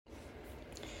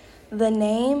The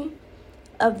name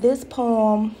of this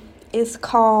poem is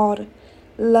called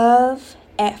Love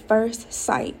at First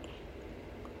Sight.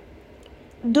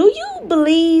 Do you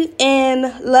believe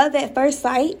in love at first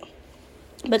sight?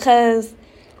 Because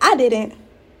I didn't.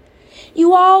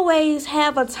 You always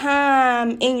have a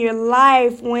time in your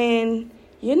life when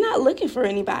you're not looking for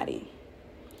anybody.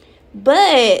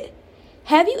 But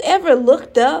have you ever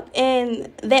looked up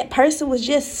and that person was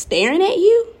just staring at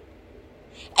you?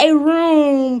 A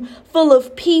room full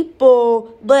of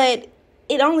people, but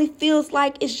it only feels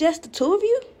like it's just the two of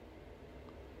you?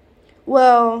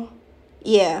 Well,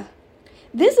 yeah.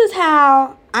 This is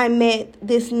how I met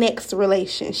this next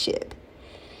relationship.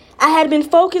 I had been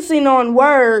focusing on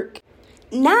work,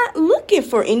 not looking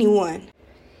for anyone.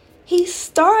 He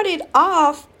started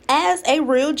off as a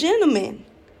real gentleman.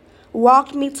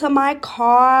 Walked me to my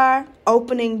car,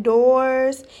 opening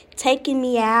doors, taking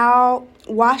me out,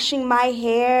 washing my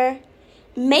hair,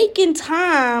 making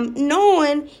time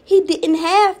knowing he didn't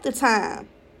have the time.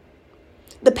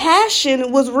 The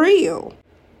passion was real.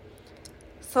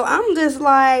 So I'm just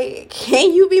like,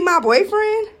 can you be my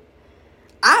boyfriend?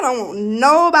 I don't want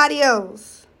nobody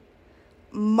else.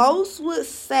 Most would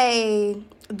say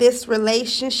this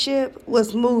relationship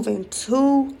was moving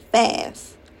too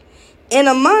fast. In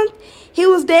a month, he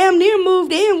was damn near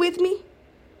moved in with me.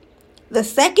 The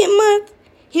second month,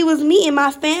 he was meeting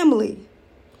my family.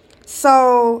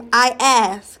 So I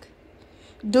asked,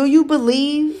 do you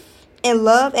believe in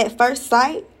love at first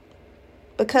sight?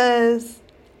 Because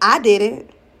I didn't.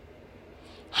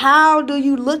 How do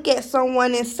you look at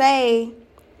someone and say,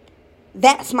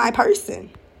 that's my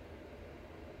person?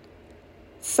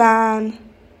 Sign,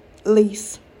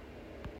 Lise.